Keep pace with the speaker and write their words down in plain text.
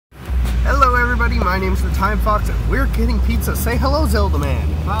everybody, my name's the TIMEFOX and we're getting pizza. Say hello, Zeldaman.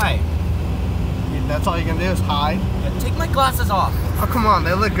 Hi. That's all you can do is hi? Yeah, take my glasses off. Oh, come on,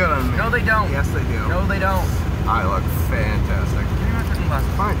 they look good on me. No, they don't. Yes, they do. No, they don't. I look fantastic. You're not taking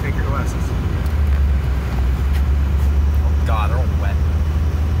glasses. Fine, take your glasses. Oh, God, they're all wet.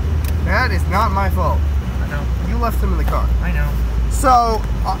 That is not my fault. I know. You left them in the car. I know. So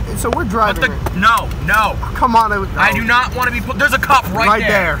we're driving. No. Oh, come on. I do not want to be put. There's a cup right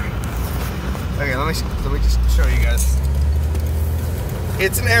there. Okay, let me just show you guys.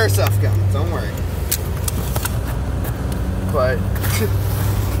 It's an airsoft gun. Don't worry. But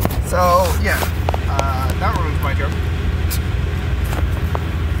so yeah, that ruins my joke.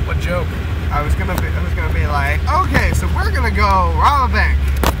 What joke? I was gonna be like, okay, so we're gonna go rob a bank.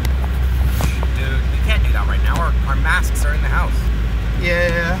 Dude, we can't do that right now. Our masks are in the house.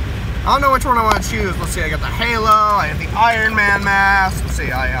 Yeah. I don't know which one I want to choose. Let's see, I got the Halo, I have the Iron Man mask. Let's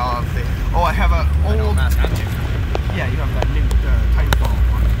see, I have the... Oh, I have an old... mask, haven't you? Yeah, you have that new Titanfall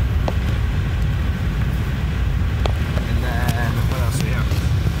one. And then, what else do we have?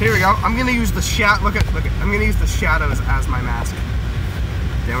 Here we go. I'm going to use the look at, I'm going to use the shadows as my mask.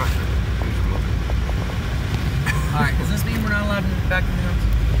 Damn it. Alright, does this mean we're not allowed back in the house?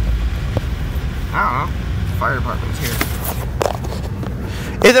 I don't know. The fire department's here.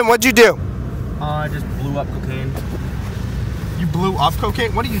 Ethan, what'd you do? I just blew up cocaine. You blew up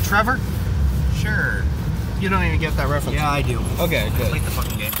cocaine? What are you, Trevor? Sure. You don't even get that reference. Yeah, I do. Okay, good. Play the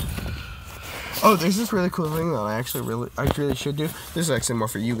fucking game. Oh, there's this really cool thing that I really should do. This is actually more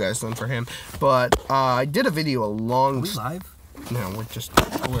for you guys than for him. But I did a video a long. Are we live? No, we're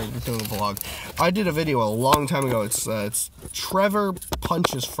doing a vlog. I did a video a long time ago. It's Trevor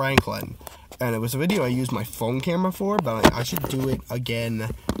punches Franklin. And it was a video I used my phone camera for, but I should do it again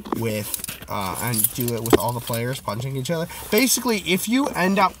with, and do it with all the players punching each other. Basically, if you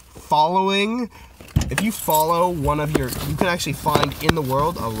end up if you follow one of you can actually find in the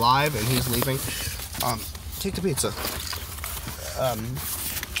world alive and he's leaving. Take the pizza.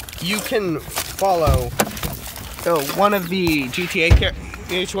 You can follow one of the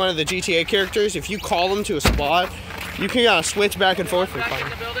each one of the GTA characters. If you call them to a spot, you can switch back and forth and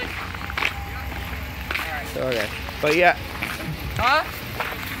find them. Okay, but yeah. Huh?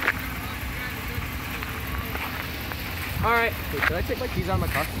 Alright. Wait, did I take my keys out of my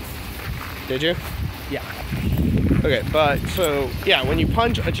car? Did you? Yeah. Okay, but so yeah, when you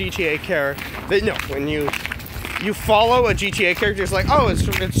punch a GTA character, when you follow a GTA character, it's like, oh,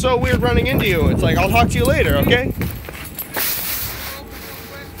 it's so weird running into you. It's like, I'll talk to you later, okay?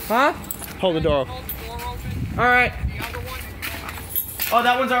 Huh? Hold the door. Alright. Oh,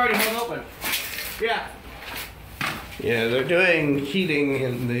 that one's already held open. Yeah. Yeah, they're doing heating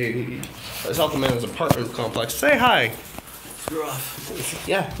in the Zeldaman's apartment complex. Say hi. Screw off.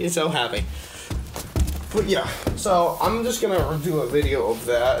 Yeah, he's so happy. But yeah, so I'm just gonna do a video of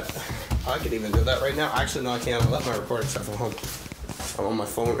that. I could even do that right now. Actually, no, I can't. I left my recording stuff at home. I'm on my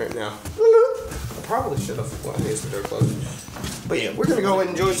phone right now. I probably should have. Well, here's the door closed. But yeah, we're gonna go and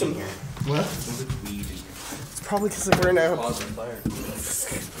enjoy some. What? It's probably because we're now.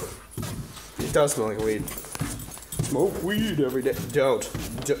 It does smell like weed. Smoke weed every day. Don't.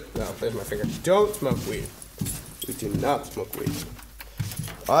 No, there's my finger. Don't smoke weed. We do not smoke weed.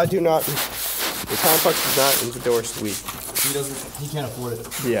 I do not. The TIMEFOX does not endorse weed. He can't afford it.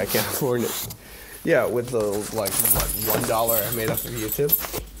 Yeah, I can't afford it. Yeah, with the, like, what, $1 I made off of YouTube.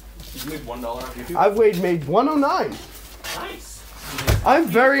 You made $1 off YouTube? I've made 109. Nice. I'm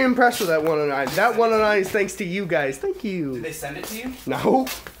very impressed with that 109. That 109 is thanks to you guys. Thank you. Did they send it to you? No.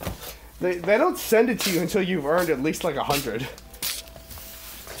 They don't send it to you until you've earned at least like 100.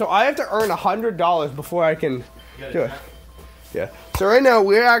 So I have to earn $100 before I can do it. Yeah. So right now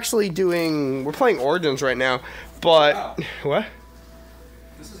we're playing Origins right now, but wow. What?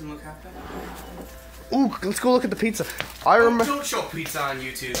 This doesn't look half bad. Ooh, let's go look at the pizza. I remember. Don't show pizza on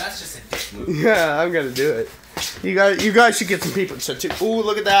YouTube. That's just a dick move. Yeah, I'm gonna do it. You guys should get some pizza too. Ooh,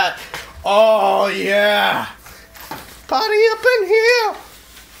 look at that. Oh yeah. Party up in here.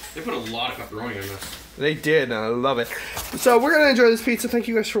 They put a lot of pepperoni in this. They did, and I love it. So we're gonna enjoy this pizza. Thank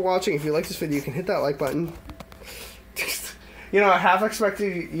you guys for watching. If you like this video, you can hit that like button. You know, I half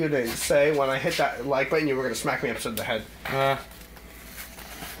expected you to say when I hit that like button, you were gonna smack me upside the head.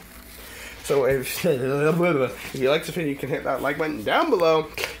 So if you like this video, you can hit that like button down below.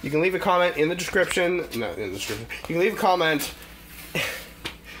 You can leave a comment in the description. Not in the description. You can leave a comment.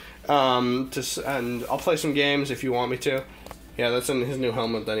 And I'll play some games if you want me to. Yeah, that's in his new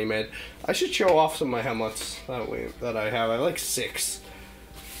helmet that he made. I should show off some of my helmets that I have. I have like 6.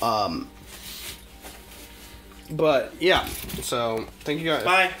 But yeah, so thank you guys.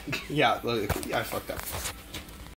 Bye. Yeah, look, I fucked up.